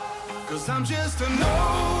'Cause I'm just a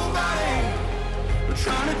nobody,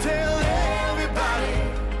 trying to tell everybody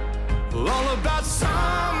all about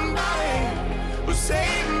somebody who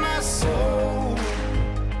saved my soul.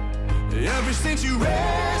 Ever since you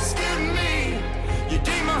rescued me, you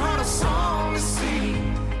gave my heart a song to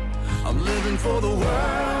sing. I'm living for the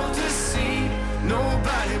world to see,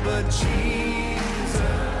 nobody but Jesus.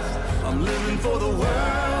 I'm living for the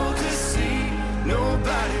world to see,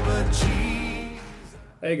 nobody but Jesus.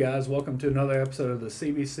 Hey guys, welcome to another episode of the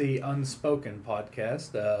CBC Unspoken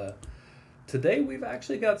podcast. Today we've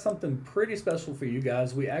actually got something pretty special for you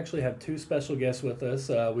guys. We actually have two special guests with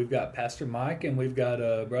us. We've got Pastor Mike and we've got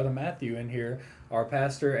Brother Matthew in here, our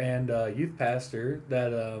pastor and youth pastor.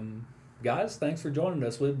 Guys, thanks for joining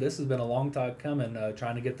us. This has been a long time coming,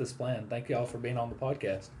 trying to get this planned. Thank you all for being on the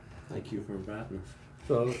podcast. Thank you for inviting us.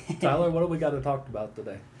 So, Tyler, what do we got to talk about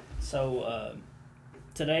today? So,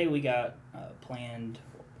 today we got planned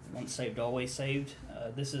Once Saved, Always Saved.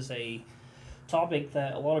 This is a topic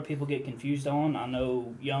that a lot of people get confused on. I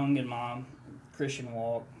know young in my Christian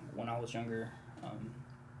walk, when I was younger,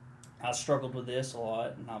 I struggled with this a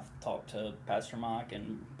lot, and I've talked to Pastor Mike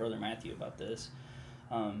and Brother Matthew about this,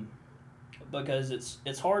 because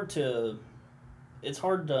it's hard to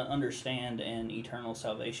understand an eternal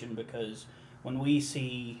salvation, because when we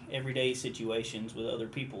see everyday situations with other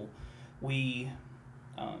people,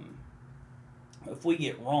 if we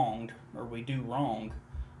get wronged or we do wrong,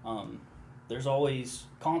 there's always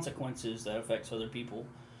consequences that affects other people.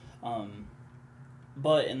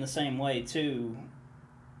 But in the same way, too,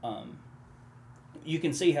 you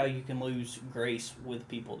can see how you can lose grace with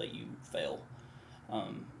people that you fail.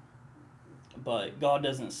 But God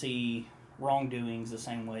doesn't see wrongdoings the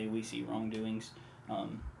same way we see wrongdoings.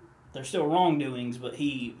 They're still wrongdoings, but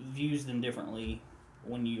He views them differently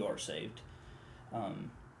when you are saved.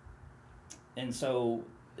 And so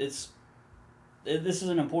this is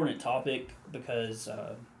an important topic because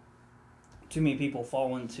too many people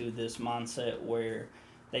fall into this mindset where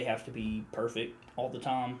they have to be perfect all the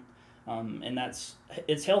time, and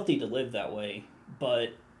it's healthy to live that way, but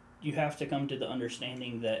you have to come to the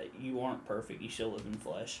understanding that you aren't perfect. You still live in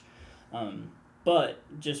flesh, but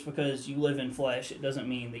just because you live in flesh, it doesn't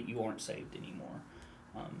mean that you aren't saved anymore.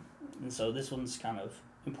 And so this one's kind of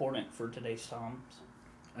important for today's times.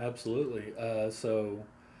 Absolutely.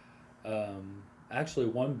 Actually,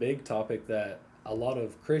 one big topic that a lot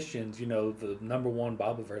of Christians, the number one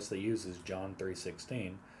Bible verse they use is John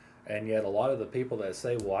 3:16. And yet a lot of the people that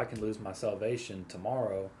say, well, I can lose my salvation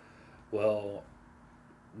tomorrow, well,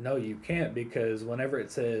 no, you can't, because whenever it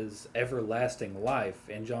says everlasting life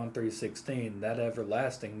in John 3:16, that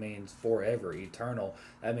everlasting means forever, eternal.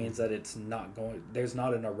 That means that it's not there's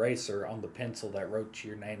not an eraser on the pencil that wrote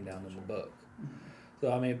your name down in the book.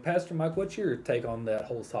 So, Pastor Mike, what's your take on that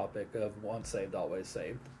whole topic of once saved, always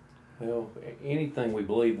saved? Well, anything we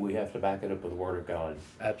believe, we have to back it up with the Word of God.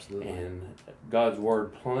 Absolutely. And God's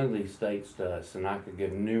Word plainly states to us, and I could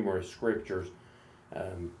give numerous scriptures,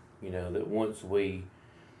 that once we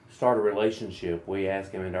start a relationship, we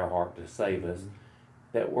ask Him into our heart to save us.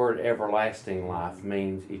 That word everlasting life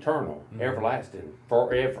means eternal, everlasting,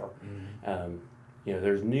 forever.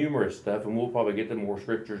 There's numerous stuff, and we'll probably get to more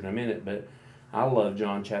scriptures in a minute, but I love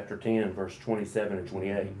John chapter 10, verse 27 and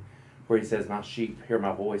 28, where He says, my sheep hear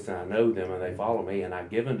my voice, and I know them, and they follow me, and I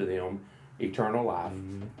give unto them eternal life,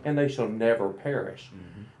 and they shall never perish.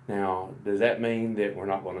 Now, does that mean that we're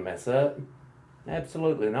not going to mess up?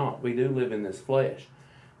 Absolutely not. We do live in this flesh.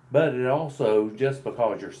 But it also, just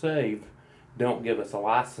because you're saved, don't give us a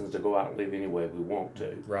license to go out and live any way we want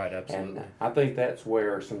to. Right, absolutely. And I think that's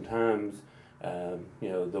where sometimes,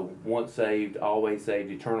 the once saved, always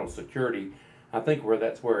saved, eternal security, I think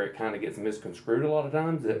that's where it kind of gets misconstrued a lot of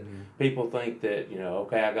times, that people think that,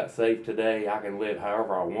 okay, I got saved today, I can live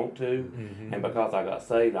however I want to, and because I got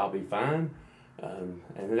saved, I'll be fine.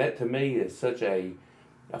 And that to me is such a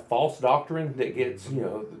false doctrine that gets,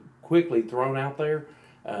 quickly thrown out there.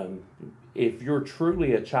 If you're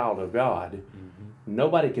truly a child of God,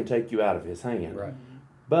 nobody can take you out of His hand. Right.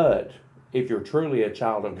 But if you're truly a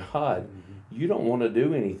child of God, you don't want to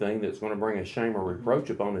do anything that's going to bring a shame or reproach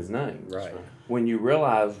upon His name. Right. When you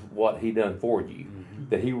realize what He done for you,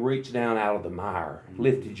 that He reached down out of the mire,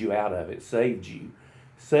 lifted you out of it, saved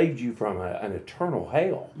you from an eternal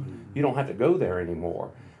hell. You don't have to go there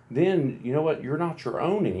anymore. Then, you know what? You're not your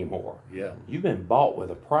own anymore. Yeah. You've been bought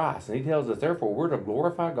with a price. And He tells us, therefore, we're to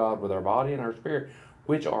glorify God with our body and our spirit,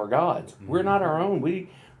 which are God's. We're not our own. We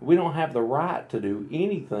don't have the right to do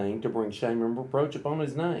anything to bring shame and reproach upon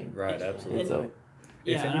His name. Right, absolutely.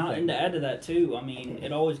 Yeah, and to add to that too, I mean,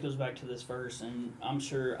 it always goes back to this verse, and I'm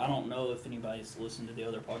sure, I don't know if anybody's listened to the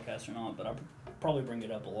other podcasts or not, but I probably bring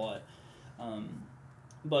it up a lot.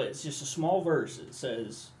 But it's just a small verse. It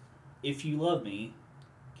says, "If you love me,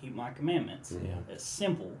 keep my commandments." Yeah. It's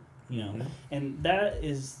simple, you know, and that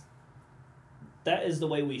is the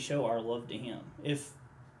way we show our love to Him. If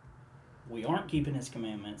we aren't keeping His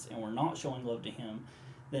commandments and we're not showing love to Him,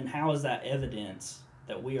 then how is that evidence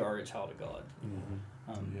that we are a child of God?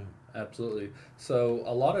 Absolutely. So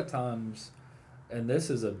a lot of times, and this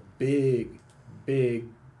is a big, big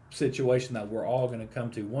situation that we're all going to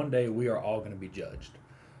come to. One day we are all going to be judged.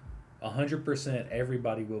 100%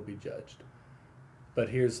 everybody will be judged. But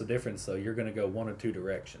here's the difference, though. You're going to go one of two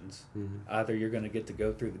directions. Either you're going to get to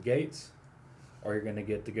go through the gates, or you're going to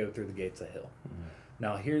get to go through the gates of hell.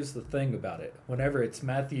 Now, here's the thing about it. Whenever it's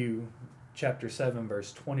Matthew chapter 7,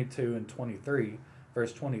 verse 22 and 23,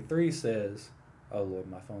 verse 23 says, oh, Lord,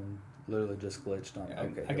 my phone literally just glitched on.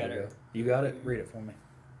 Okay, I got it. You got it? Read it for me.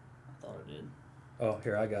 I thought I did. Oh,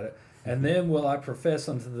 here, I got it. And then will I profess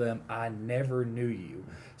unto them, I never knew you.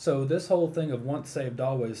 So this whole thing of once saved,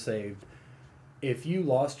 always saved, if you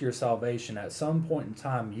lost your salvation at some point in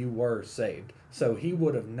time, you were saved. So he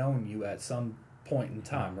would have known you at some point in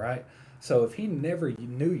time, right? So if he never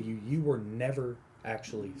knew you, you were never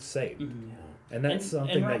actually saved. And that's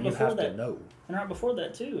something right that you have to know. And right before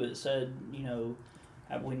that, too, it said,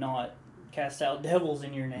 have we not cast out devils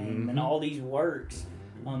in your name and all these works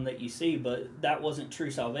that you see, but that wasn't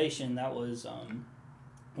true salvation. That was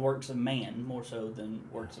works of man more so than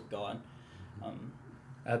works of God.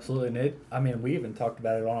 Absolutely. And we even talked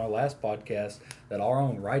about it on our last podcast that our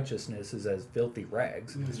own righteousness is as filthy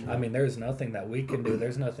rags. I mean, there's nothing that we can do.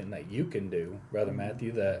 There's nothing that you can do, Brother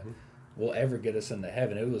Matthew, that will ever get us into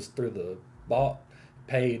heaven. It was through the bought,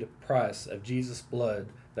 paid price of Jesus' blood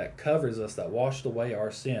that covers us, that washed away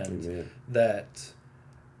our sins, that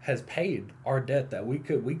has paid our debt that we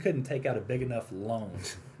couldn't take out a big enough loan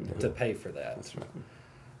to pay for that. That's right.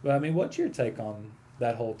 But I mean, what's your take on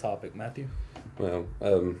that whole topic, Matthew? Well,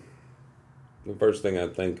 the first thing I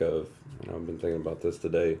think of, and I've been thinking about this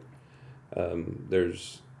today,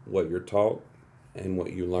 there's what you're taught and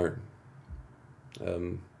what you learn.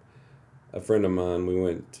 A friend of mine, we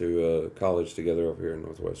went to college together over here in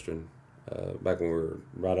Northwestern back when we were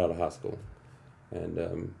right out of high school.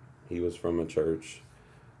 And he was from a church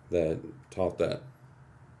that taught that.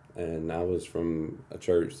 And I was from a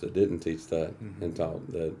church that didn't teach that and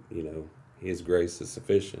taught that, His grace is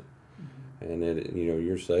sufficient. And that,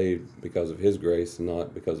 you're saved because of His grace and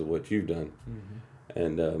not because of what you've done.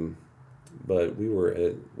 And but we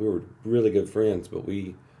were really good friends, but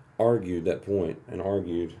we argued that point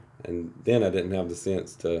and then I didn't have the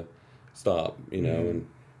sense to stop, and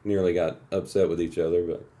nearly got upset with each other.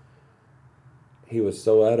 But he was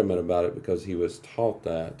so adamant about it because he was taught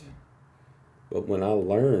that. But when I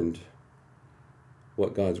learned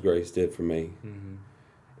what God's grace did for me,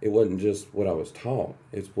 it wasn't just what I was taught.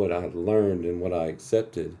 It's what I learned and what I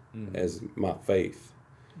accepted as my faith.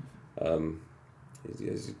 You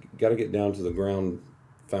got to get down to the ground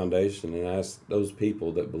foundation and ask those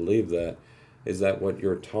people that believe that, is that what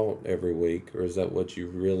you're taught every week, or is that what you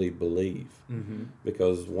really believe?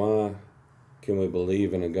 Because why can we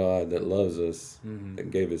believe in a God that loves us,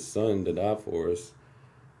 that gave His Son to die for us,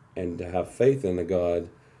 and to have faith in a God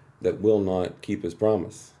that will not keep His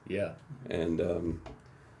promise? Yeah. And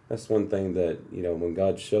that's one thing that, when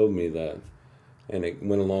God showed me that, and it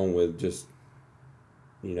went along with just,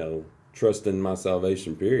 trusting my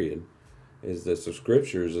salvation period, is that the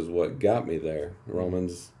Scriptures is what got me there.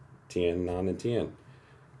 Romans 10, 9 and 10.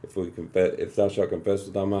 If thou shalt confess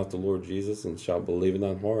with thy mouth the Lord Jesus, and shalt believe in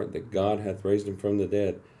thine heart that God hath raised Him from the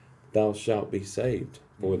dead, thou shalt be saved.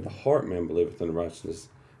 For with the heart man believeth unto righteousness,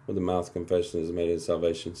 with the mouth confession is made unto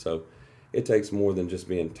salvation. So it takes more than just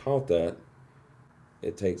being taught that.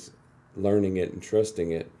 It takes learning it and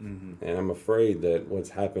trusting it. And I'm afraid that what's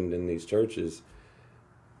happened in these churches,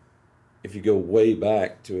 if you go way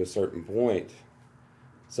back to a certain point,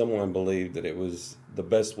 someone believed that it was the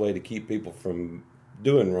best way to keep people from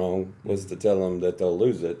doing wrong was to tell them that they'll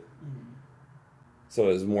lose it. So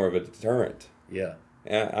it was more of a deterrent. Yeah.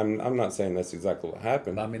 I'm not saying that's exactly what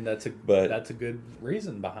happened. I mean, that's a good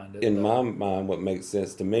reason behind it. In my mind, what makes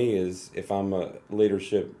sense to me is if I'm a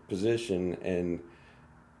leadership position and,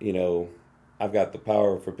 I've got the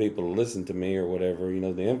power for people to listen to me or whatever,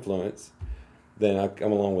 the influence, then I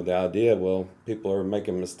come along with the idea, well, people are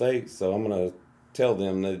making mistakes, so I'm going to tell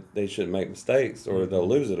them that they shouldn't make mistakes or they'll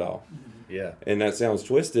lose it all. Yeah. And that sounds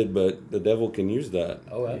twisted, but the devil can use that.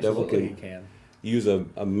 Oh, absolutely, the devil he can. Use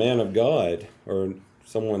a man of God or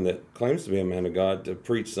someone that claims to be a man of God to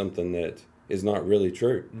preach something that is not really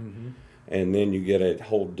true. And then you get a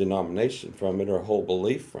whole denomination from it or a whole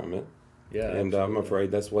belief from it. Yeah, And I'm absolutely.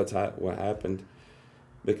 afraid that's what happened,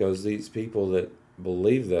 because these people that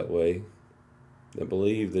believe that way, that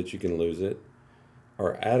believe that you can lose it,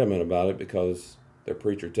 are adamant about it because their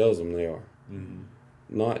preacher tells them they are.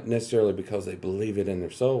 Not necessarily because they believe it in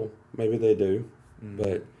their soul. Maybe they do.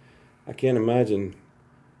 But I can't imagine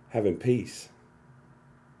having peace,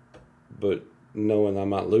 but knowing I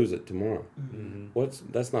might lose it tomorrow.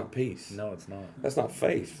 That's not peace. No, it's not. That's not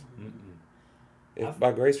faith. If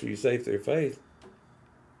by grace were you saved through faith,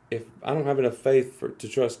 if I don't have enough faith to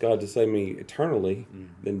trust God to save me eternally,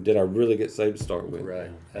 then did I really get saved to start with?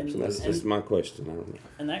 Right. And So that's just my question. I don't know.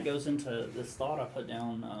 And that goes into this thought I put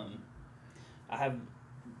down. I have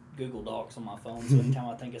Google Docs on my phone, so anytime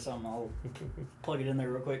I think of something, I'll plug it in there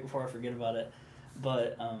real quick before I forget about it.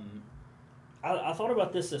 But I thought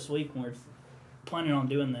about this week when we're planning on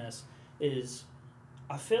doing this. Is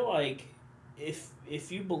I feel like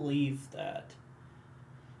if you believe that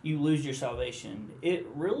you lose your salvation, it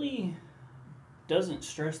really doesn't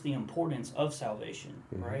stress the importance of salvation,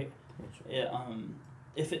 right? It,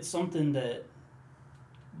 if it's something that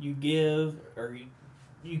you give or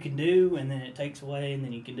you can do and then it takes away, and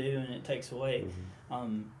then you can do and it takes away,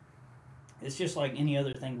 it's just like any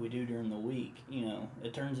other thing we do during the week. You know,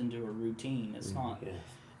 it turns into a routine. It's not.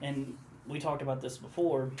 And we talked about this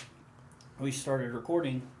before we started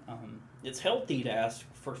recording. It's healthy to ask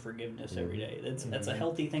for forgiveness every day. That's a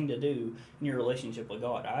healthy thing to do in your relationship with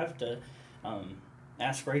God. I have to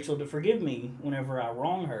ask Rachel to forgive me whenever I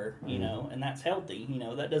wrong her, you know, and that's healthy. You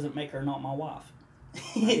know, that doesn't make her not my wife.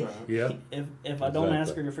 Yeah. If I don't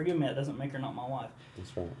ask her to forgive me, that doesn't make her not my wife.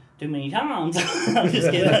 That's right. Too many times. I'm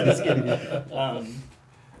just kidding.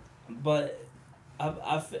 But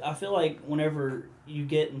I feel like whenever you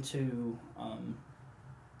get into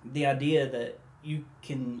the idea that you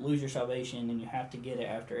can lose your salvation and you have to get it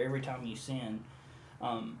after every time you sin,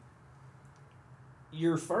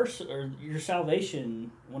 your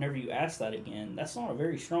salvation, whenever you ask that again, that's not a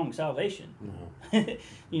very strong salvation. No.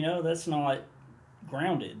 You know, that's not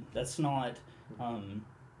grounded. That's not,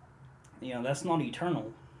 that's not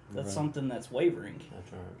eternal. That's Right. something that's wavering.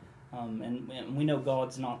 That's right. And we know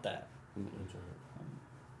God's not that. That's right.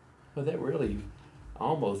 But that really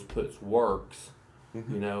almost puts works,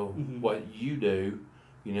 you know, what you do,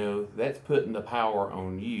 you know, that's putting the power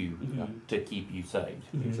on you to keep you saved.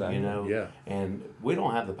 Exactly. You know? Yeah. And we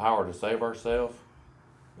don't have the power to save ourselves,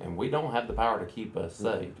 and we don't have the power to keep us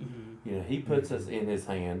saved. You know, He puts us in His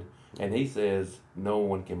hand, and He says no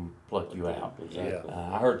one can pluck you out. Exactly.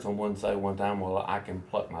 I heard someone say one time, well, I can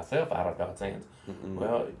pluck myself out of God's hands.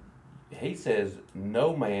 Well, He says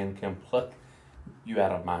no man can pluck you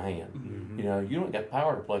out of my hand. You know, you don't get the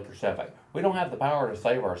power to pluck yourself out. We don't have the power to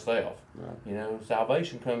save ourselves. Right. You know,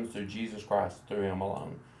 salvation comes through Jesus Christ, through Him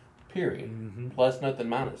alone. Period. Plus nothing,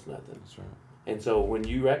 minus nothing. That's right. And so when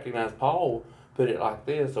you recognize, Paul put it like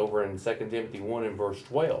this over in 2 Timothy 1 and verse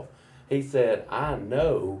 12. He said, I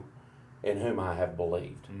know in whom I have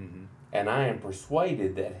believed, and I am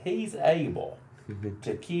persuaded that He's able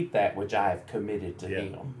to keep that which I have committed to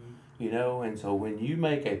Him. You know, and so when you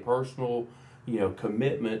make a personal, you know,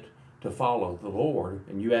 commitment to follow the Lord,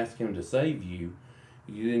 and you ask Him to save you,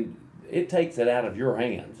 it takes it out of your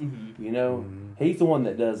hands. You know, He's the one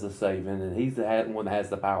that does the saving, and He's the one that has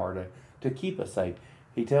the power to keep us safe.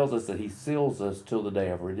 He tells us that He seals us till the day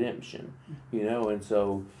of redemption. You know, and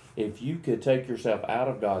so if you could take yourself out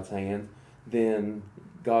of God's hands, then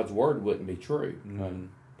God's word wouldn't be true.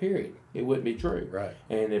 Period. It wouldn't be true. Right.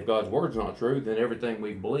 And if God's word's not true, then everything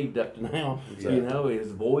we've believed up to now, you know,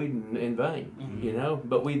 is void and in vain. You know,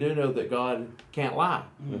 but we do know that God can't lie.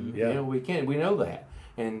 Yeah. You know, we know that.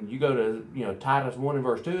 And you go to, you know, Titus 1 and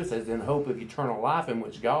verse 2, it says, in hope of eternal life, in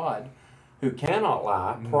which God, who cannot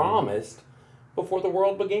lie, promised before the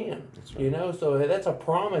world began. That's right. You know, so that's a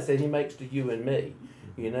promise that He makes to you and me.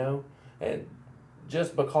 You know, and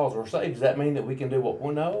just because we're saved, does that mean that we can do what?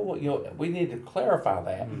 Well, no. You know, we need to clarify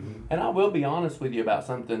that. And I will be honest with you about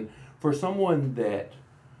something. For someone that,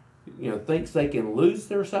 you know, thinks they can lose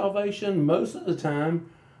their salvation, most of the time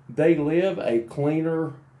they live a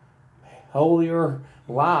cleaner, holier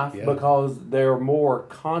life because they're more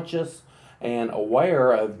conscious and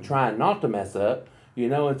aware of trying not to mess up. You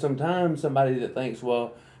know, and sometimes somebody that thinks,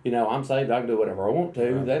 well, you know, I'm saved, I can do whatever I want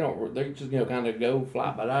to. Right. They just, you know, kind of go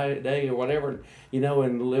fly by day or whatever, you know,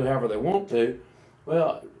 and live however they want to.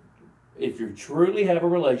 Well, if you truly have a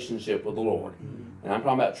relationship with the Lord, and I'm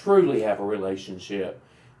talking about truly have a relationship,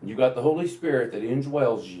 and you've got the Holy Spirit that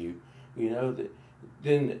indwells you, you know, that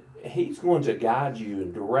then He's going to guide you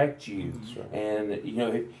and direct you. That's right. And, you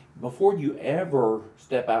know, before you ever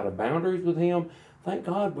step out of boundaries with Him, thank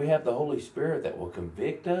God we have the Holy Spirit that will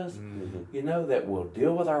convict us, you know, that will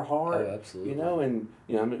deal with our heart. Oh, absolutely. You know, and,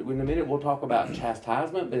 you know, in a minute we'll talk about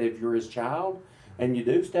chastisement, but if you're His child and you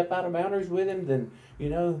do step out of boundaries with Him, then, you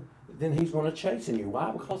know, then He's going to chasten you.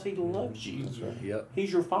 Why? Because He loves you. That's right. Yep.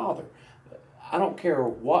 He's your Father. I don't care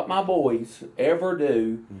what my boys ever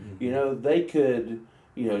do, you know, they could,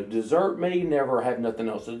 you know, desert me, never have nothing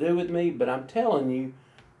else to do with me, but I'm telling you,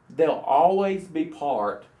 they'll always be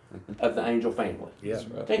part of the angel family. Yeah. That's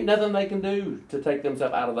right. There ain't nothing they can do to take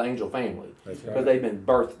themselves out of the angel family That's because right. they've been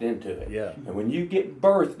birthed into it. Yeah. And when you get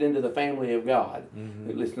birthed into the family of God,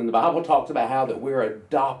 listen, the Bible talks about how that we're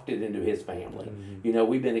adopted into His family. You know,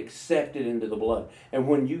 we've been accepted into the blood. And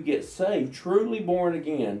when you get saved, truly born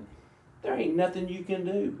again, there ain't nothing you can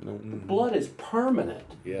do. The blood is permanent.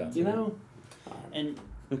 Yeah. You know? And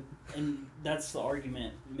that's the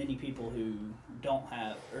argument many people who don't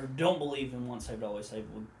have or don't believe in once saved always saved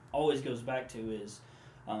always goes back to is,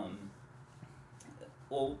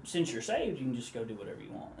 well, since you're saved, you can just go do whatever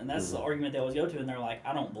you want, and that's the argument they always go to, and they're like,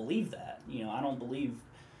 I don't believe that. You know, I don't believe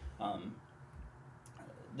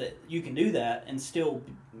that you can do that and still,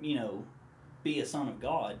 you know, be a son of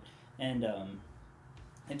God, and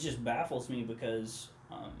it just baffles me because.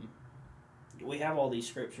 We have all these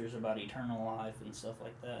scriptures about eternal life and stuff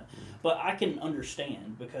like that. But I can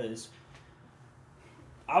understand because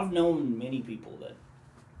I've known many people that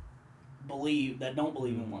don't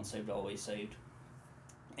believe in once saved, always saved.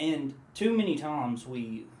 And too many times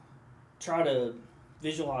we try to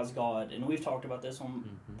visualize God, and we've talked about this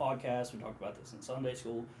on podcasts, we talked about this in Sunday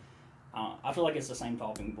school. I feel like it's the same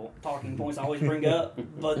talking points I always bring up,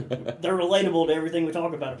 but they're relatable to everything we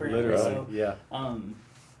talk about apparently. Literally. So, Yeah.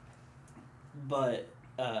 But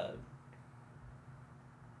I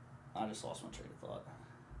just lost my train of thought.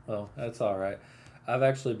 Well, that's all right. I've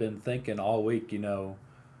actually been thinking all week, you know,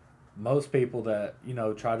 most people that, you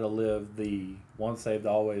know, try to live the once saved,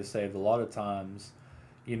 always saved, a lot of times,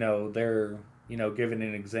 you know, they're, you know, giving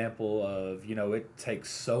an example of, you know, it takes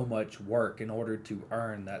so much work in order to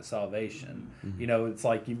earn that salvation. You know, it's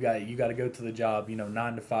like you got to go to the job, you know,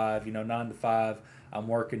 9 to 5, you know, 9 to 5, I'm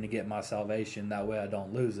working to get my salvation. That way I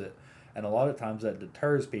don't lose it. And a lot of times that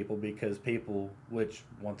deters people because people, which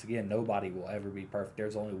once again, nobody will ever be perfect.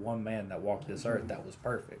 There's only one man that walked this earth that was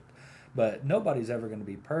perfect. But nobody's ever going to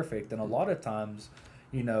be perfect. And a lot of times,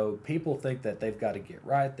 you know, people think that they've got to get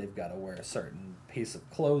right. They've got to wear a certain piece of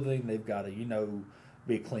clothing. They've got to, you know,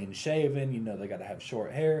 be clean shaven. You know, they got to have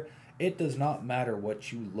short hair. It does not matter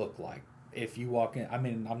what you look like. If you walk in, I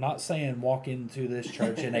mean, I'm not saying walk into this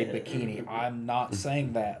church in a bikini. I'm not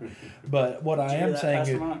saying that. But what I am saying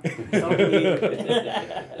is,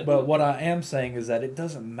 but what I am saying is that it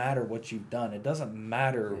doesn't matter what you've done. It doesn't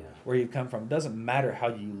matter where you've come from. It doesn't matter how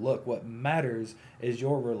you look. What matters is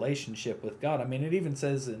your relationship with God. I mean, it even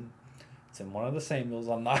says it's in one of the Samuels.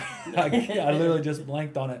 I literally just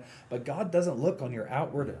blanked on it. But God doesn't look on your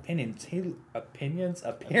outward appearance.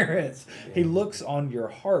 He looks on your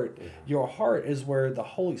heart. Your heart is where the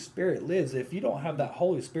Holy Spirit lives. If you don't have that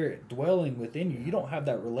Holy Spirit dwelling within you, you don't have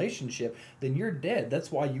that relationship, then you're dead. That's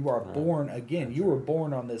why you are born again. You were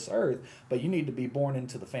born on this earth, but you need to be born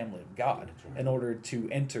into the family of God in order to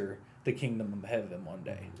enter the kingdom of heaven one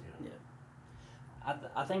day. Yeah.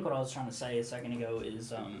 I think what I was trying to say a second ago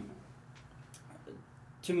is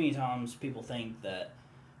too many times people think that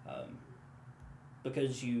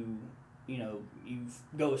because you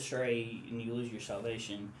go astray and you lose your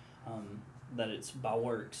salvation, that it's by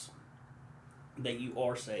works that you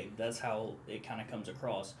are saved. That's how it kind of comes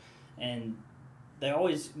across. And they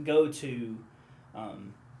always go to,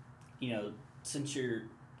 since you're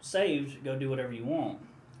saved, go do whatever you want.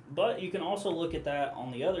 But you can also look at that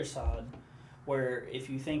on the other side, where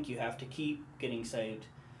if you think you have to keep getting saved,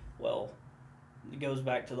 well, it goes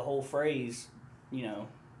back to the whole phrase,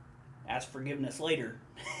 ask forgiveness later.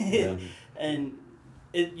 And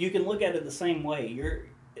you can look at it the same way.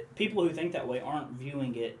 People who think that way aren't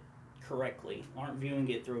viewing it correctly, aren't viewing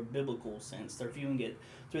it through a biblical sense. They're viewing it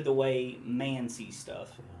through the way man sees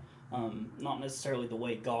stuff, not necessarily the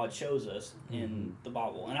way God shows us in the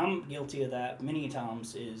Bible. And I'm guilty of that many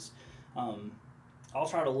times. I'll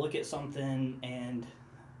try to look at something and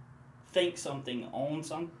think something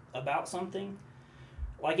about something.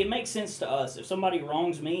 Like, it makes sense to us. If somebody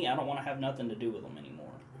wrongs me, I don't want to have nothing to do with them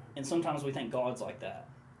anymore. And sometimes we think God's like that.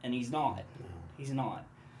 And He's not. He's not.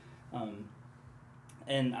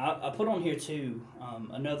 And I put on here, too,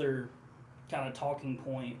 another kind of talking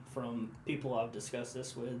point from people I've discussed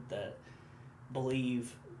this with that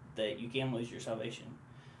believe that you can lose your salvation.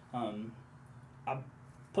 I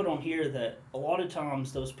put on here that a lot of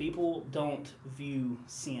times those people don't view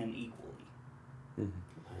sin equally.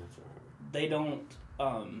 That's right. They don't,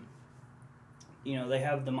 they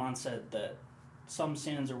have the mindset that some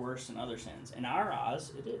sins are worse than other sins. In our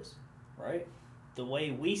eyes, it is, right? The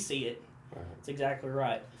way we see it, Right. it's exactly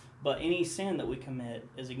right. But any sin that we commit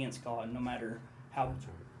is against God, no matter how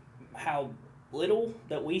little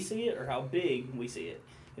that we see it or how big we see it.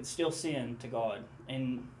 It's still sin to God.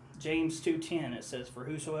 In James 2:10, it says, "For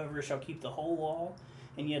whosoever shall keep the whole law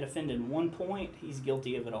and yet offend in one point, he's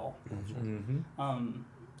guilty of it all." Mm-hmm.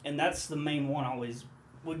 And that's the main one I always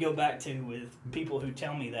would go back to with people who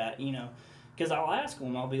tell me that, because I'll ask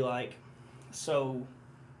them, I'll be like, so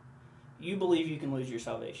you believe you can lose your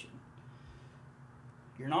salvation.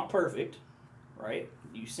 You're not perfect, right?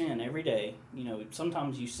 You sin every day.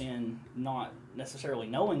 Sometimes you sin not necessarily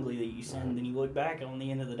knowingly that you sin, Right. then you look back on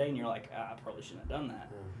the end of the day and you're like, I probably shouldn't have done that.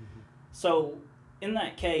 Mm-hmm. So, in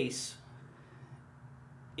that case,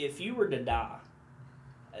 if you were to die,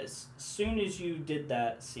 as soon as you did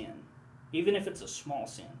that sin, even if it's a small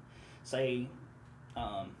sin, say,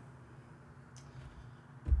 I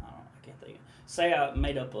can't think. Say I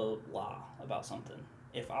made up a lie about something.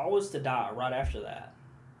 If I was to die right after that,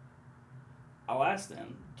 I'll ask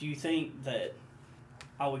them, do you think that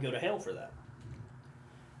I would go to hell for that?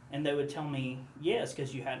 And they would tell me, yes,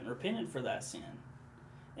 because you hadn't repented for that sin.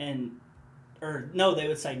 Or no, they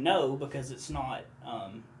would say no, because it's not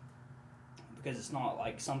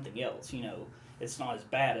like something else, it's not as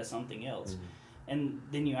bad as something else. Mm-hmm. And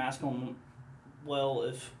then you ask them, well,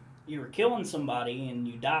 if you were killing somebody and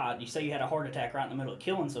you died, you say you had a heart attack right in the middle of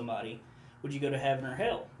killing somebody, would you go to heaven or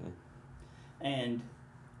hell? And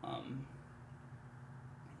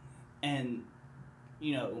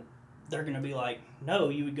they're going to be like, no,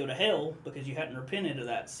 you would go to hell because you hadn't repented of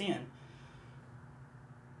that sin.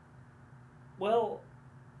 Well,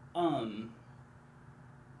 I'm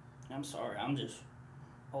sorry, I'm just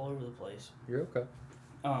all over the place. You're okay.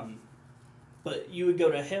 But you would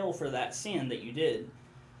go to hell for that sin that you did,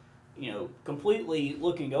 completely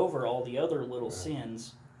looking over all the other little Right.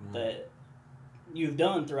 sins that you've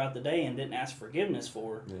done throughout the day and didn't ask forgiveness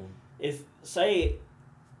for. Yeah.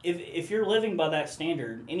 If you're living by that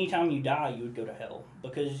standard, anytime you die, you would go to hell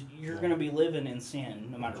because you're going to be living in sin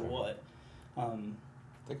no matter what. I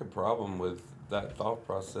think a problem with that thought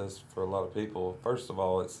process for a lot of people, first of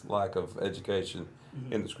all, it's lack of education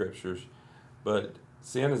in the scriptures, but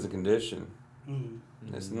sin is a condition.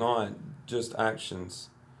 Mm-hmm. It's not just actions.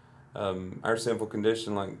 Our sinful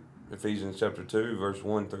condition, like Ephesians chapter 2, verse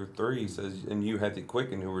 1 through 3 says, and you had the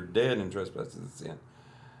quickened who were dead in trespasses and sin.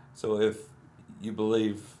 So if you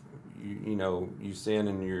believe, you sin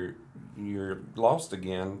and you're lost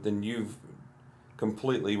again, then you've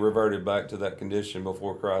completely reverted back to that condition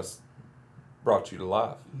before Christ brought you to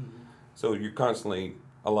life. So you're constantly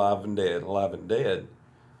alive and dead.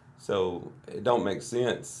 So it don't make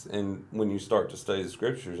sense. And when you start to study the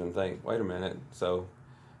scriptures and think, wait a minute, so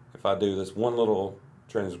if I do this one little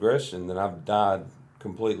transgression, then I've died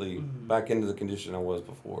completely back into the condition I was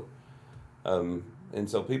before. And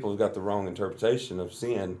so people have got the wrong interpretation of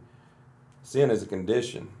sin. Sin is a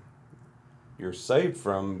condition. You're saved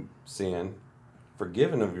from sin,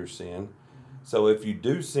 forgiven of your sin. So if you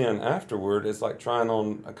do sin afterward, it's like trying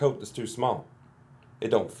on a coat that's too small. It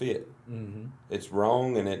don't fit. Mm-hmm. It's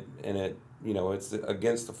wrong, and it it's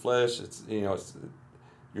against the flesh. It's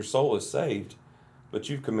your soul is saved, but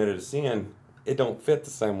you've committed a sin. It don't fit the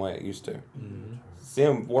same way it used to. Mm-hmm.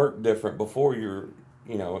 Sin worked different before you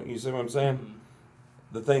see what I'm saying?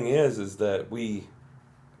 The thing is that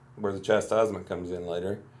where the chastisement comes in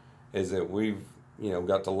later, is that we've,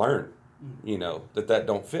 got to learn, that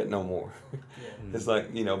don't fit no more. It's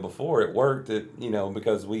like, before it worked,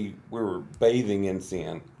 because we were bathing in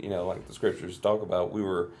sin, like the scriptures talk about. We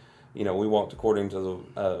were, we walked according to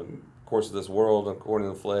the course of this world, according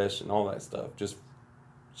to the flesh and all that stuff, just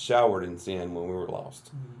showered in sin when we were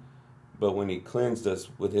lost. But when he cleansed us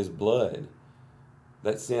with his blood,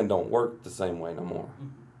 that sin don't work the same way no more.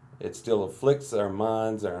 It still afflicts our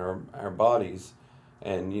minds and our bodies,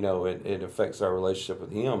 and it affects our relationship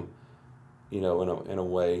with him, in a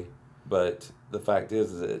way. But the fact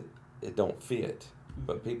is that it don't fit.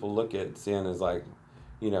 But people look at sin as like,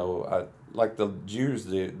 like the Jews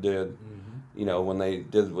did. When they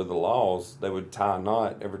did with the laws, they would tie a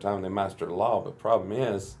knot every time they mastered a law. But problem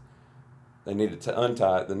is, they needed to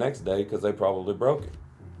untie it the next day because they probably broke it.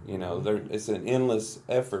 It's an endless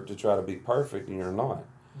effort to try to be perfect, and you're not.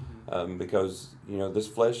 Because, this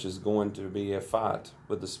flesh is going to be a fight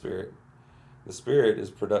with the spirit. The Spirit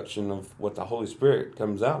is production of what the Holy Spirit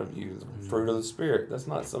comes out of you, the fruit of the Spirit. That's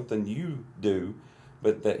not something you do,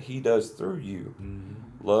 but that He does through you.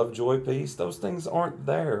 Love, joy, peace, those things aren't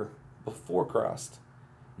there before Christ.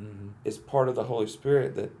 It's part of the Holy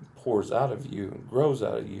Spirit that pours out of you and grows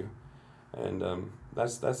out of you. And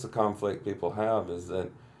that's the conflict people have, is that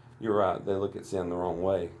you're right, they look at sin the wrong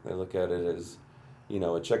way. They look at it as, a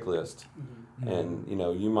checklist. And,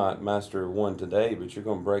 you might master one today, but you're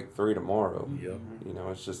going to break 3 tomorrow. Yep.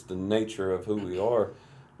 It's just the nature of who we are.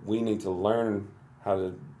 We need to learn how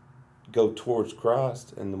to go towards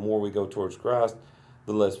Christ, and the more we go towards Christ,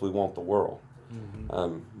 the less we want the world.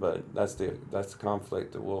 But that's the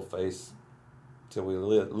conflict that we'll face till we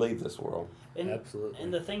leave this world. And, Absolutely.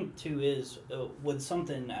 And the thing too is, with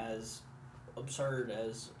something as absurd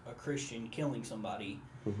as a Christian killing somebody,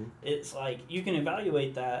 it's like you can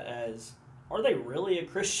evaluate that as, are they really a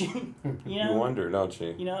Christian? You wonder, don't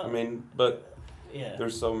you? But yeah,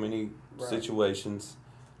 there's so many situations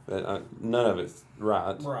that none of it's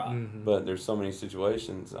right. But there's so many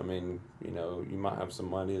situations. You might have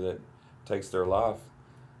somebody that takes their life,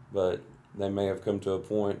 but they may have come to a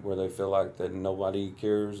point where they feel like that nobody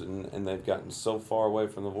cares, and they've gotten so far away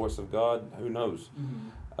from the voice of God. Who knows?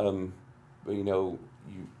 But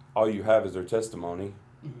all you have is their testimony,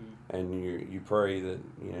 and you pray that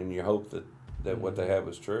and you hope that what they have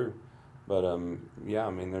is true. But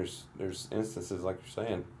there's instances like you're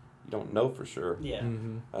saying, you don't know for sure. Yeah.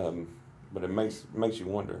 But it makes you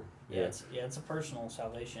wonder. It's a personal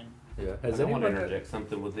salvation. Yeah. I want to interject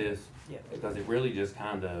something with this, Yeah. because it really just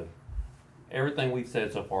kind of, everything we've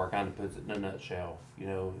said so far kind of puts it in a nutshell.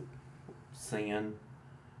 Sin,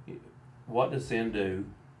 what does sin do?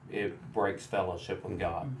 It breaks fellowship with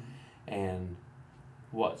God. And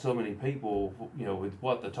what so many people, with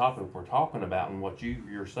what the topic we're talking about and what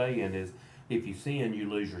you're saying is, if you sin, you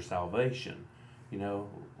lose your salvation.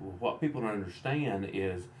 What people don't understand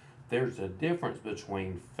is there's a difference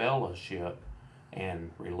between fellowship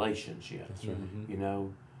and relationship. That's right.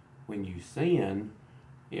 When you sin,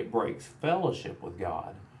 it breaks fellowship with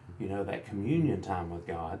God, that communion time with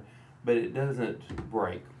God, but it doesn't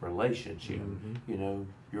break relationship.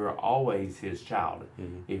 You're always His child.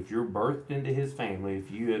 If you're birthed into His family,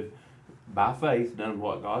 if you have, by faith, done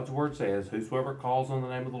what God's Word says, whosoever calls on the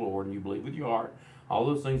name of the Lord, and you believe with your heart, all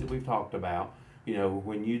those things that we've talked about,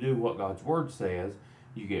 when you do what God's Word says,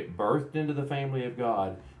 you get birthed into the family of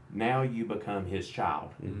God. Now you become His child.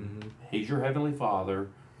 He's your Heavenly Father.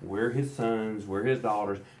 We're His sons. We're His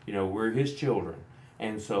daughters. We're His children.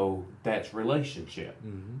 And so that's relationship.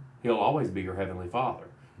 He'll always be your Heavenly Father,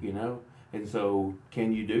 And so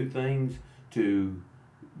can you do things to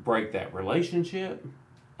break that relationship?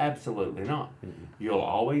 Absolutely not. You'll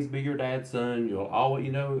always be your dad's son. You'll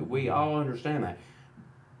always, we all understand that.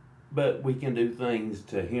 But we can do things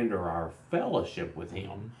to hinder our fellowship with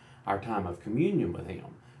Him, our time of communion with Him.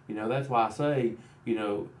 That's why I say,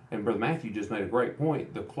 and Brother Matthew just made a great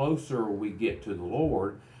point. The closer we get to the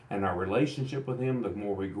Lord and our relationship with Him, the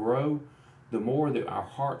more we grow, the more that our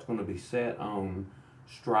heart's going to be set on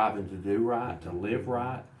striving to do right, to live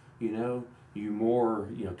right. You more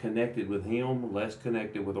connected with Him, less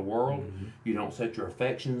connected with the world. You don't set your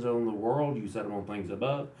affections on the world. You set them on things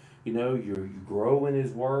above. You grow in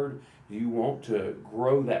His Word. You want to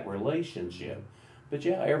grow that relationship. But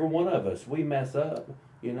every one of us, we mess up.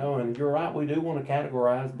 And you're right, we do want to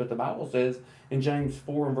categorize, but the Bible says in James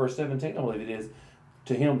 4 and verse 17, I believe it is,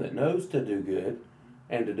 to him that knows to do good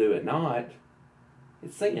and to do it not,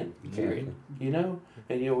 it's sin, period.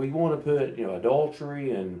 And we want to put,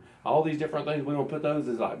 adultery and all these different things, we want to put those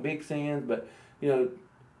as like big sins, but,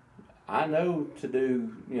 I know to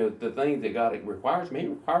do, the things that God requires me. He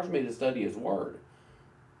requires me to study His Word.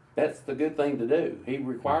 That's the good thing to do. He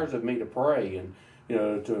requires of me to pray and,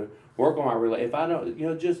 to work on my relationship. If I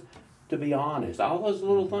don't, just to be honest, all those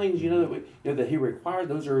little things, that that He requires,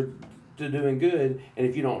 those are to doing good. And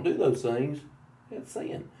if you don't do those things, it's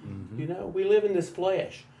sin. We live in this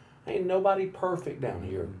flesh. Ain't nobody perfect down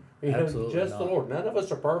here. Absolutely just not. the Lord. None of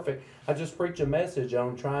us are perfect. I just preach a message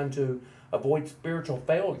on trying to avoid spiritual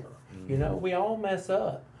failure. We all mess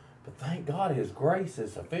up. But thank God His grace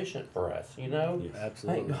is sufficient for us, Absolutely.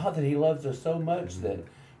 Thank God that He loves us so much that,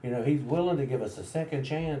 He's willing to give us a second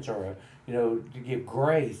chance or, to give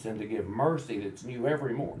grace and to give mercy that's new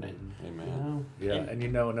every morning. Amen. Yeah, and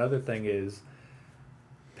another thing is,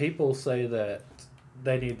 people say that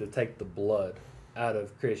they need to take the blood out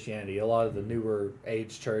of Christianity. A lot of the newer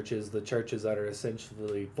age churches, the churches that are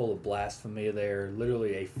essentially full of blasphemy, they're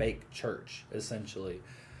literally a fake church, essentially.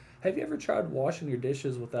 Have you ever tried washing your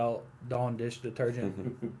dishes without Dawn dish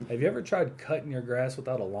detergent? Have you ever tried cutting your grass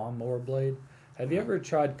without a lawnmower blade? Have you ever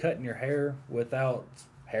tried cutting your hair without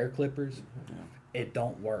hair clippers? It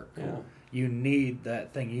don't work. Yeah. You need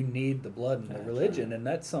that thing. You need the blood and the That's religion, and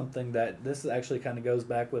that's something that this actually kind of goes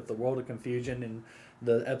back with the world of confusion and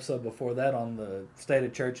the episode before that on the state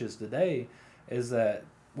of churches today, is that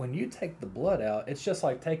when you take the blood out, it's just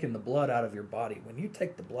like taking the blood out of your body. When you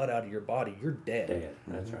take the blood out of your body, you're dead. Dead.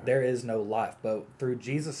 That's right. There is no life, but through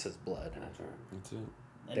Jesus' blood, That's right. That's it.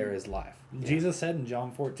 there is life. Yeah. Jesus said in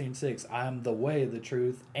John 14:6, I am the way, the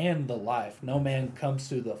truth, and the life. No man comes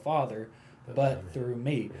to the Father but through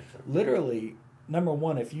me. That's right. Literally, number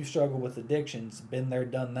one, if you struggle with addictions, been there,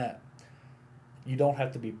 done that. You don't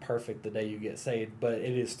have to be perfect the day you get saved, but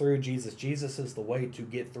it is through Jesus. Jesus is the way to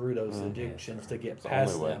get through those addictions, to get It's the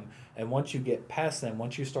past only way. them. And once you get past them,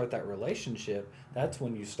 once you start that relationship, that's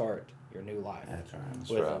when you start your new life That's right. That's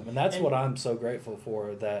with right. them. And that's what I'm so grateful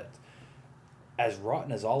for, that as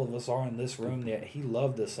rotten as all of us are in this room, that he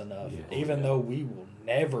loved us enough, Yes. even though we will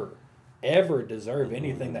never, ever deserve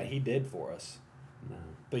anything that he did for us. No.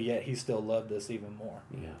 But yet he still loved us even more.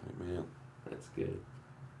 Yeah. Amen. That's good.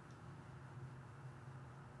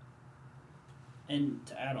 And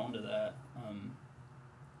to add on to that,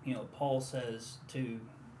 Paul says to,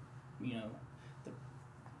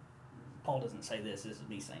 Paul doesn't say this is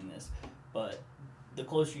me saying this, but the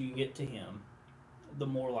closer you get to him, the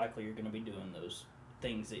more likely you're going to be doing those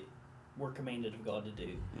things that we're commanded of God to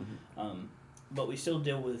do. But we still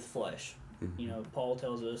deal with flesh. Paul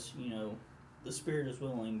tells us, the spirit is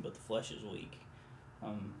willing, but the flesh is weak.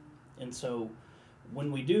 And so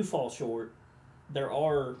when we do fall short, there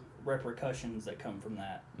are repercussions that come from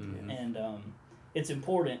that. And it's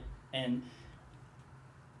important. And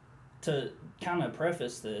to kind of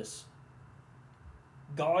preface this,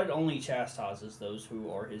 God only chastises those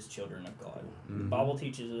who are his children of God. The Bible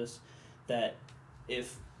teaches us that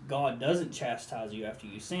if God doesn't chastise you after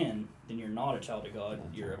you sin, then you're not a child of God,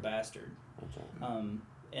 you're a bastard. That's right.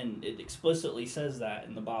 And it explicitly says that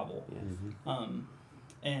in the Bible. Yes.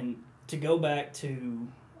 And to go back to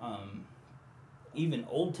even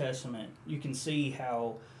Old Testament, you can see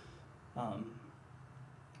how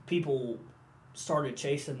people started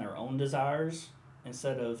chasing their own desires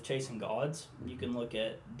instead of chasing God's. You can look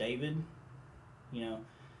at David.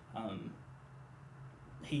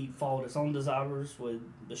 He followed his own desires with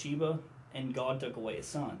Bathsheba, and God took away his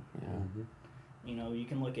son. Yeah. You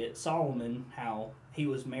can look at Solomon, how he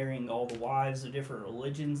was marrying all the wives of different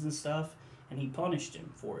religions and stuff, and he punished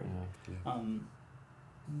him for it. Yeah.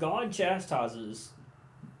 God chastises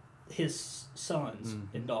his sons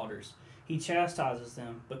and daughters. He chastises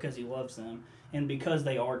them because he loves them and because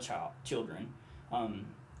they are children.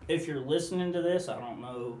 If you're listening to this, I don't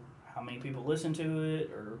know how many people listen to it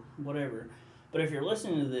or whatever, but if you're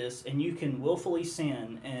listening to this and you can willfully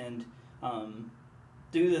sin and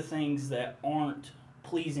do the things that aren't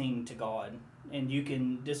pleasing to God, and you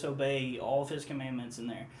can disobey all of his commandments in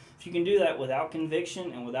there, if you can do that without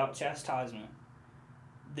conviction and without chastisement,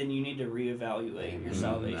 then you need to reevaluate your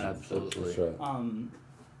salvation. Absolutely. That's right.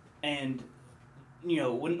 And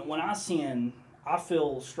when I sin, I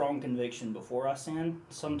feel strong conviction before I sin.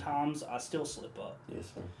 Sometimes I still slip up. Yes,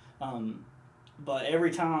 sir. But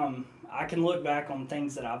every time I can look back on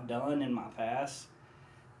things that I've done in my past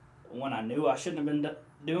when I knew I shouldn't have been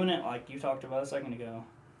doing it, like you talked about a second ago,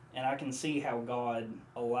 and I can see how God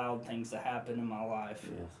allowed things to happen in my life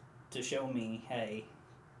Yes. to show me, hey,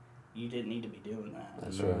 you didn't need to be doing that.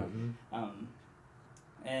 That's right.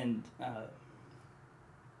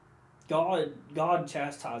 God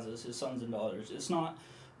chastises his sons and daughters. It's not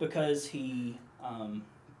because he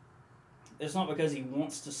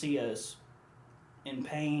wants to see us in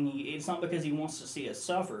pain. It's not because he wants to see us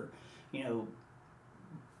suffer.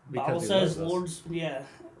 Bible he says loves us.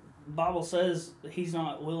 Bible says he's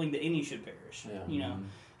not willing that any should perish. Yeah.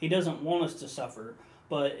 He doesn't want us to suffer,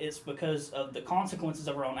 but it's because of the consequences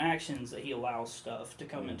of our own actions that he allows stuff to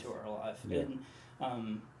come into our life. Yeah.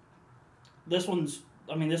 And this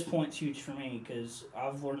point's huge for me because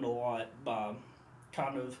I've learned a lot by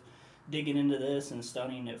kind of digging into this and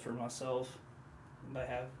studying it for myself. Anybody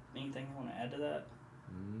have anything you want to add to that?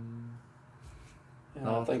 Yeah,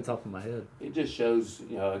 Not I off the think top of my head. it just shows,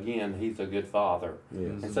 again, he's a good father.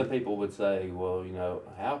 Yes. And some people would say, well,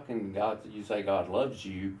 how can you say God loves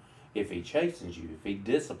you if he chastens you, if he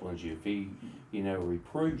disciplines you, if he,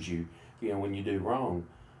 reproves you, when you do wrong?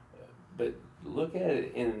 But look at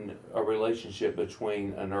it in a relationship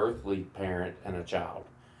between an earthly parent and a child.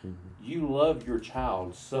 You love your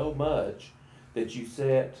child so much that you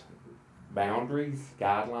set boundaries,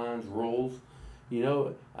 guidelines, rules. You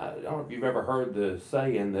know, I don't know if you've ever heard the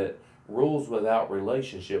saying that rules without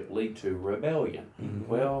relationship lead to rebellion.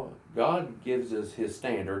 Well, God gives us His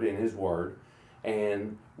standard in His Word,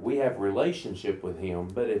 and we have relationship with Him.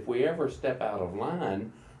 But if we ever step out of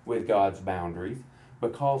line with God's boundaries,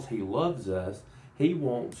 because He loves us, He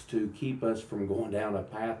wants to keep us from going down a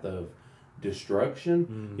path of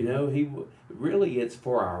destruction. You know, really it's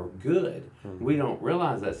for our good. We don't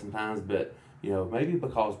realize that sometimes, but you know, maybe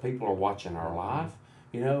because people are watching our life,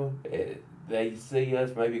 you know, they see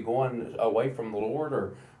us maybe going away from the Lord,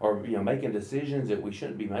 or you know, making decisions that we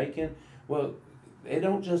shouldn't be making. Well, it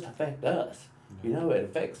don't just affect us. You know, it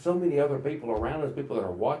affects so many other people around us, people that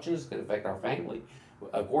are watching us. It can affect our family,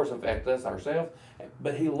 of course, affect us ourselves.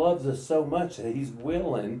 But He loves us so much that He's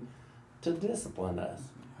willing to discipline us.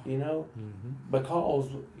 You know, because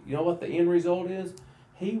you know what the end result is.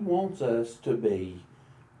 He wants us to be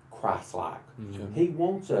Christ-like. He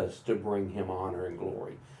wants us to bring Him honor and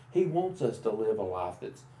glory. He wants us to live a life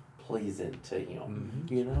that's pleasing to Him.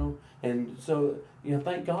 You know, and so you know,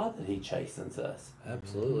 thank God that He chastens us.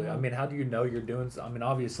 Absolutely. I mean, how do you know you're doing? I mean,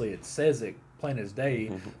 obviously it says it plain as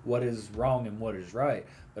day what is wrong and what is right,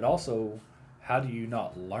 but also how do you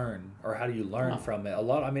not learn, or how do you learn from it?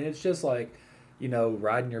 I mean, it's just like, you know,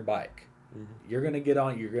 riding your bike. You're going to get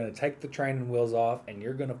on, you're going to take the training wheels off, and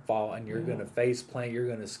you're going to fall, and you're going to face plant, you're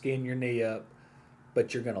going to skin your knee up,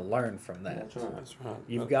 but you're going to learn from that. That's right. That's right.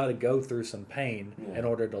 You've got to go through some pain in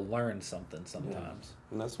order to learn something sometimes.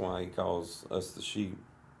 And that's why He calls us the sheep,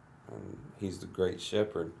 and He's the great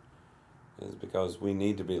shepherd, is because we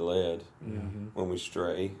need to be led. When we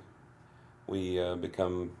stray, we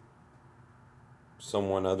become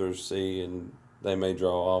someone others see, and they may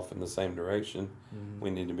draw off in the same direction. We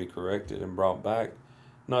need to be corrected and brought back,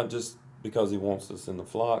 not just because He wants us in the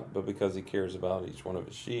flock, but because He cares about each one of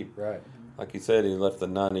His sheep. Right. Like He said, He left the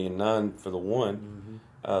 99 for the one,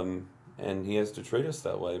 and He has to treat us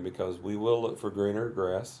that way, because we will look for greener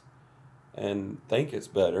grass and think it's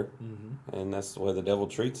better, and that's the way the devil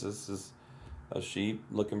treats us, is a sheep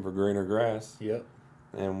looking for greener grass. Yep.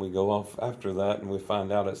 And we go off after that, and we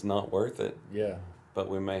find out it's not worth it. Yeah. But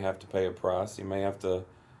we may have to pay a price. He may have to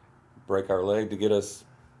break our leg to get us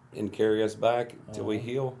and carry us back till we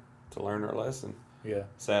heal, to learn our lesson. Yeah.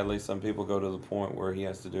 Sadly, some people go to the point where He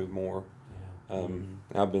has to do more.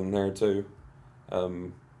 I've been there too.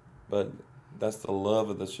 But that's the love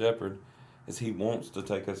of the shepherd, is He wants to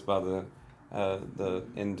take us by the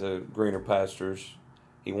into greener pastures.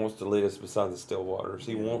 He wants to lead us beside the still waters.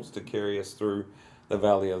 He wants to carry us through the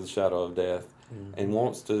valley of the shadow of death, and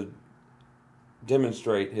wants to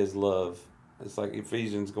demonstrate His love. It's like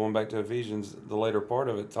Ephesians, going back to Ephesians, the later part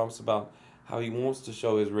of it talks about how He wants to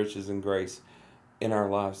show His riches and grace in our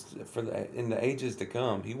lives in the ages to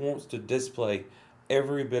come. He wants to display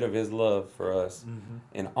every bit of His love for us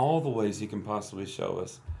in all the ways He can possibly show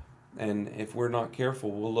us. And if we're not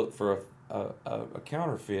careful, we'll look for a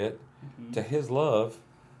counterfeit to His love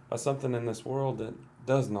by something in this world that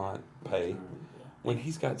does not pay, when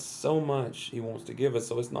He's got so much He wants to give us.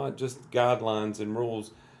 So it's not just guidelines and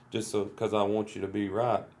rules just so because I want you to be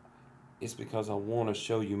right. It's because I want to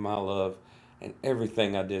show you my love and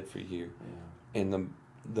everything I did for you in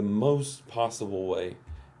the most possible way.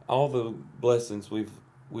 All the blessings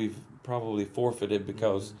we've probably forfeited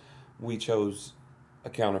because we chose a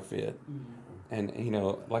counterfeit. And you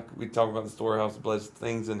know, like we talk about the storehouse of blessed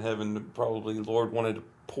things in heaven, probably the Lord wanted to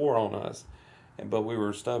pour on us, but we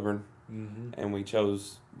were stubborn, and we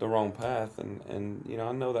chose the wrong path. And you know,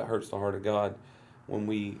 I know that hurts the heart of God when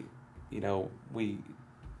we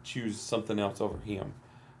choose something else over Him.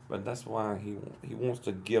 But that's why he wants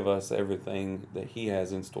to give us everything that He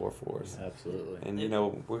has in store for us. Absolutely. And you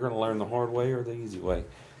know, we're going to learn the hard way or the easy way.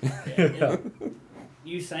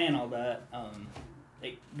 You saying all that,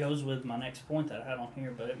 it goes with my next point that I had on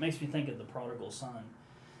here, but it makes me think of the prodigal son.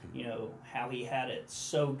 You know, how he had it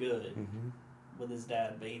so good with his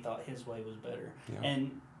dad, but he thought his way was better. Yeah.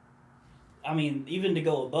 And, I mean, even to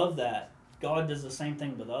go above that, God does the same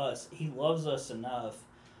thing with us. He loves us enough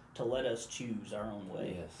to let us choose our own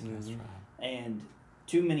way. Yes, that's right. And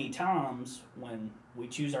too many times when we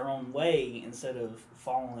choose our own way instead of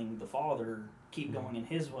following the Father, keep going in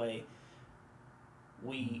His way,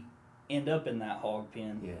 we end up in that hog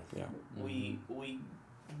pen. Yes. Yeah. We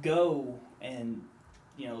go, and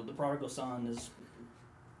you know, the prodigal son is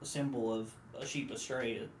a symbol of a sheep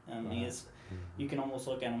astray. I mean, you can almost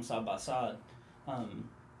look at them side by side.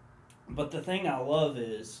 But the thing I love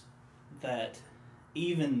is that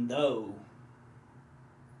even though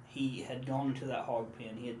he had gone into that hog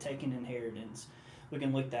pen, he had taken inheritance, we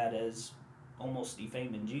can look at that as almost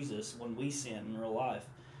defaming Jesus when we sin in real life.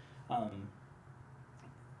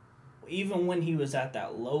 even when he was at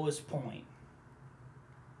that lowest point,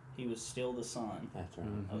 he was still the Son That's right.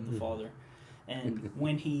 of the Father. And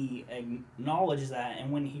when he acknowledged that,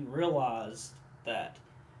 and when he realized that,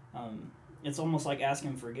 it's almost like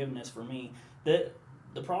asking forgiveness for me. That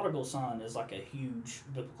the prodigal son is like a huge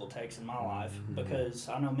biblical text in my life, because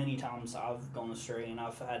I know many times I've gone astray, and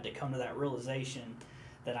I've had to come to that realization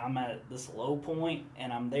that I'm at this low point,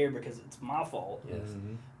 and I'm there because it's my fault. Yes.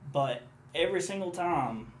 But every single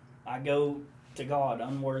time I go to God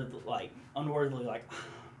unworthily, like,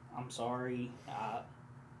 I'm sorry,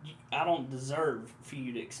 I don't deserve for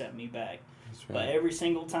you to accept me back. That's But right. every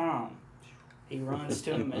single time, he runs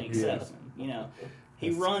to him and accepts him. You know, he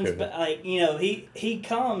That's runs good. back. He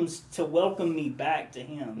comes to welcome me back to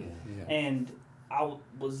him, Yeah. and I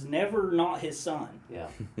was never not his son. Yeah.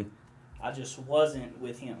 I just wasn't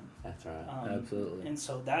with him. That's right. Absolutely. And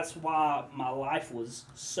so that's why my life was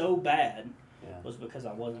so bad, Yeah. was because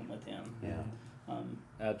I wasn't with him. Yeah.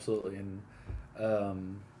 Absolutely. And,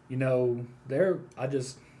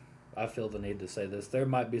 I feel the need to say this. There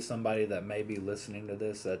might be somebody that may be listening to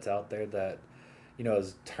this that's out there that,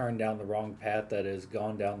 has turned down the wrong path, that has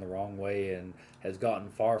gone down the wrong way and has gotten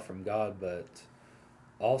far from God. But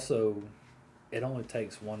also, it only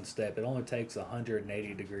takes one step. It only takes a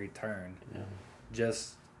 180-degree turn Yeah.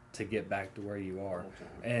 just to get back to where you are. That's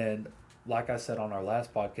right. And like I said on our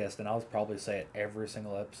last podcast, and I'll probably say it every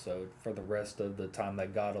single episode for the rest of the time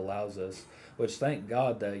that God allows us, which thank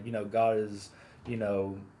God that, God has,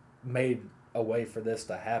 made a way for this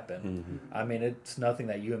to happen. I mean, it's nothing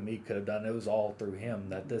that you and me could have done. It was all through him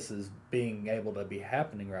that this is being able to be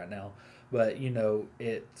happening right now. But,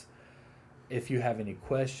 if you have any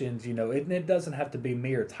questions, it doesn't have to be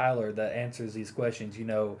me or Tyler that answers these questions.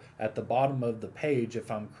 At the bottom of the page,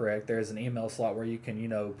 if I'm correct, there's an email slot where you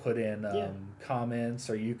can, put in comments,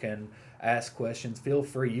 or you can ask questions. Feel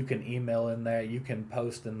free. You can email in there. You can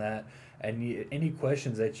post in that. And any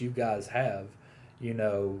questions that you guys have,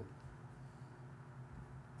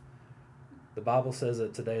 the Bible says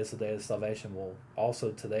that today is the day of salvation. Well,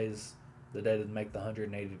 also today's the day to make the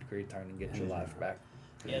 180-degree turn and get your life back.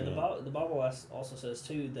 Yeah, the Bible also says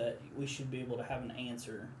too that we should be able to have an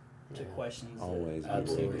answer to questions Always, that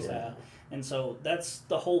unbelievers absolutely. have, and so that's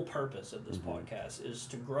the whole purpose of this podcast, is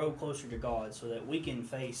to grow closer to God, so that we can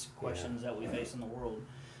face questions that we face in the world,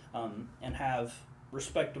 and have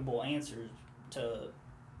respectable answers to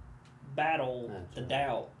battle That's the right.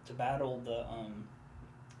 doubt, to battle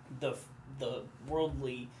the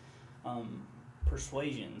worldly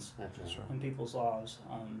persuasions That's right. in people's lives.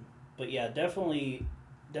 But yeah, definitely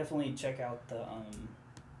check out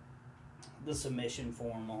the submission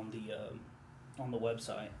form on the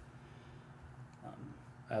website.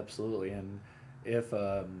 Absolutely. And if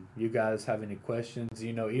you guys have any questions,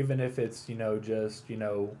 even if it's, just,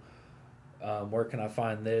 where can I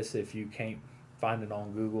find this? If you can't find it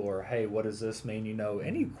on Google, or, hey, what does this mean?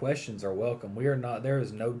 Any questions are welcome. There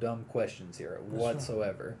is no dumb questions here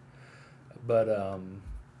whatsoever. But,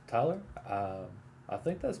 Tyler, I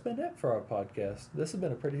think that's been it for our podcast. This has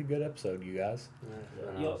been a pretty good episode, you guys.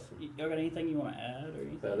 That's been Y'all awesome. got anything you want to add, or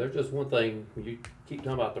anything? There's just one thing. You keep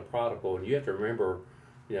talking about the prodigal, and you have to remember,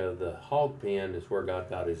 the hog pen is where God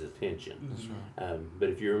got his attention. That's right. But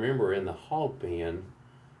if you remember, in the hog pen,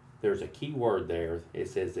 there's a key word there. It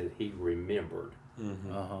says that he remembered.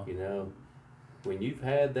 Uh-huh. When you've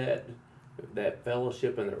had that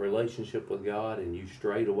fellowship and that relationship with God, and you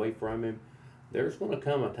strayed away from him, there's going to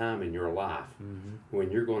come a time in your life when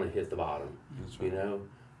you're going to hit the bottom. That's right.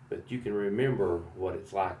 But you can remember what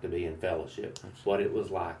it's like to be in fellowship, what it was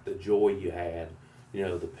like, the joy you had,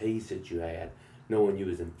 the peace that you had, knowing you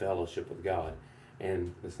was in fellowship with God.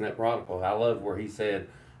 And the that prodigal, I love where he said,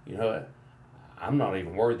 I'm not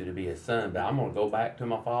even worthy to be his son, but I'm going to go back to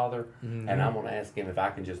my father, and I'm going to ask him if I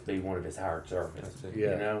can just be one of his hired servants. That's it.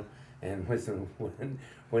 Yeah. And listen,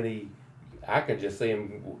 I can just see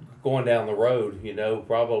him going down the road,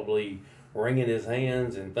 probably wringing his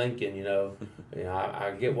hands and thinking,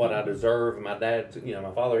 I get what I deserve, and my dad,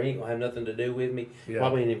 my father ain't gonna have nothing to do with me. Yeah.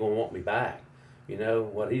 Probably ain't even gonna want me back.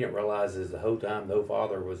 What he didn't realize is the whole time, though,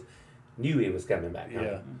 father knew he was coming back home.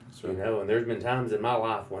 Yeah. That's right. And there's been times in my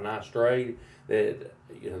life when I strayed that,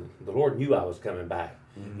 the Lord knew I was coming back.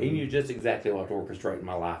 He knew just exactly what to orchestrate in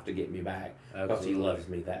my life to get me back, because he Absolutely. loves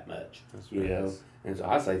me that much. That's You right. know, and so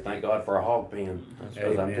I say thank God for a hog pen,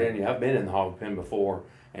 because I'm Amen. telling you, I've been in the hog pen before,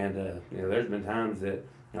 and there's been times that,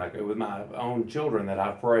 like with my own children, that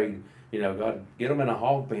I've prayed, God, get them in a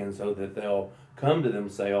hog pen so that they'll come to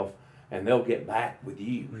themselves and they'll get back with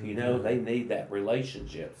you. They need that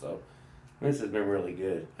relationship. So This has been really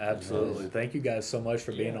good. Absolutely. Thank you guys so much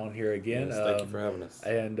for being Yeah. on here again. Yes, thank you for having us.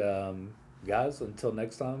 And guys, until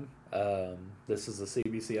next time, this is the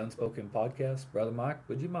CBC Unspoken podcast. Brother Mike,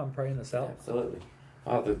 would you mind praying us out? Absolutely.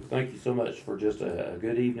 Father, thank you so much for just a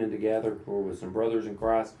good evening together, Lord, with some brothers in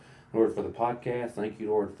Christ. Lord, for the podcast. Thank you,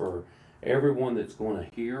 Lord, for everyone that's going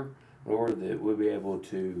to hear, Lord, that we'll be able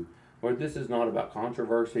to, Lord, this is not about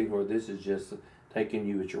controversy, Lord, this is just taking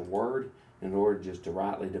you at your word, and Lord, just to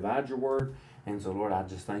rightly divide your word. And so, Lord, I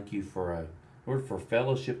just thank you for, Lord, for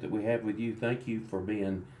fellowship that we have with you. Thank you for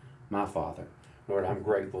being my Father. Lord, I'm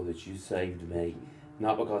grateful that you saved me,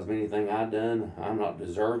 not because of anything I've done. I'm not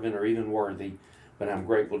deserving or even worthy, but I'm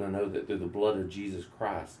grateful to know that through the blood of Jesus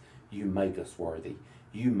Christ, you make us worthy.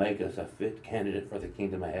 You make us a fit candidate for the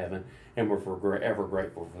kingdom of heaven, and we're forever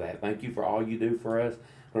grateful for that. Thank you for all you do for us.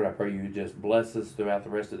 Lord, I pray you just bless us throughout the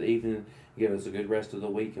rest of the evening, give us a good rest of the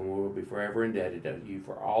week, and we will be forever indebted to you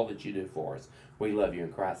for all that you do for us. We love you.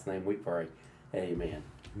 In Christ's name we pray. Amen.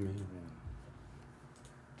 Amen.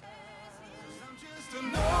 I'm just a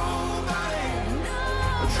nobody.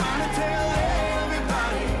 I'm trying to tell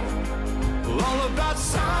everybody all about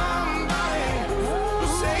somebody who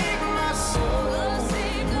saved my soul.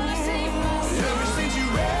 Ever since you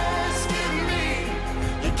rescued me,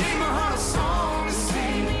 you gave my heart a song to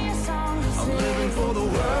sing. I'm living for the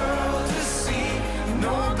world to see.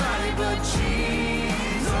 Nobody but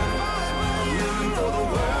Jesus. I'm living for the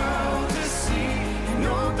world to see.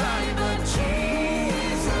 Nobody but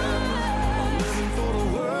Jesus. I'm living for the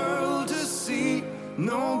world to see.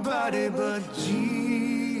 Nobody but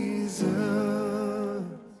Jesus.